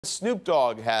Snoop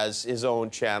Dogg has his own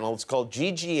channel. It's called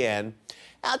GGN.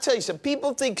 I'll tell you something.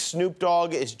 People think Snoop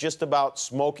Dogg is just about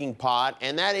smoking pot,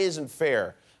 and that isn't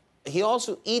fair. He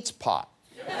also eats pot.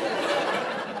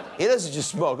 He doesn't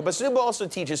just smoke it, but Snoop also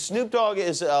teaches. Snoop Dogg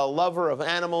is a lover of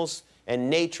animals and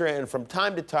nature, and from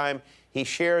time to time, he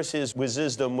shares his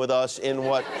wisdom with us in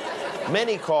what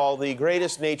many call the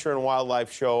greatest nature and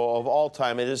wildlife show of all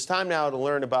time. It is time now to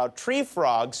learn about tree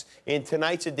frogs in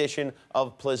tonight's edition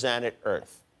of Plizzanet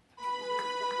Earth.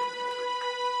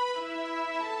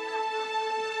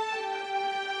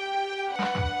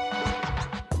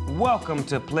 Welcome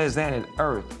to Plizzanet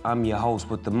Earth. I'm your host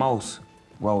with the most.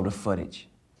 Roll the footage.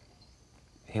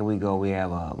 Here we go. We have,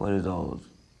 what are those?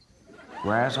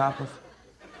 Grasshoppers?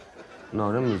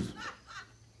 No, them is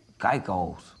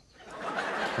Geicos.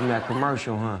 From that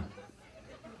commercial, huh?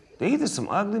 They either some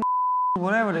ugly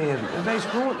whatever they is. If they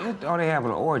screwing, or they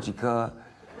having an orgy, cuz.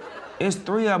 It's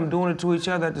three of them doing it to each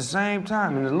other at the same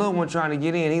time, and the little one trying to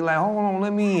get in. He like, hold on,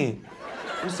 let me in.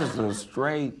 This is a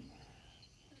straight...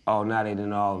 Oh, now they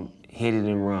done all hit it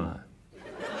and run.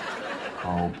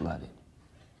 Cold-blooded.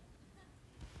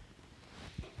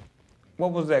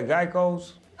 What was that,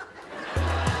 Geicos?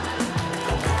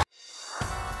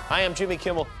 Hi, I'm Jimmy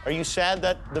Kimmel. Are you sad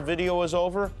that the video is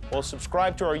over? Well,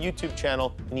 subscribe to our YouTube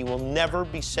channel, and you will never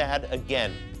be sad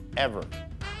again, ever.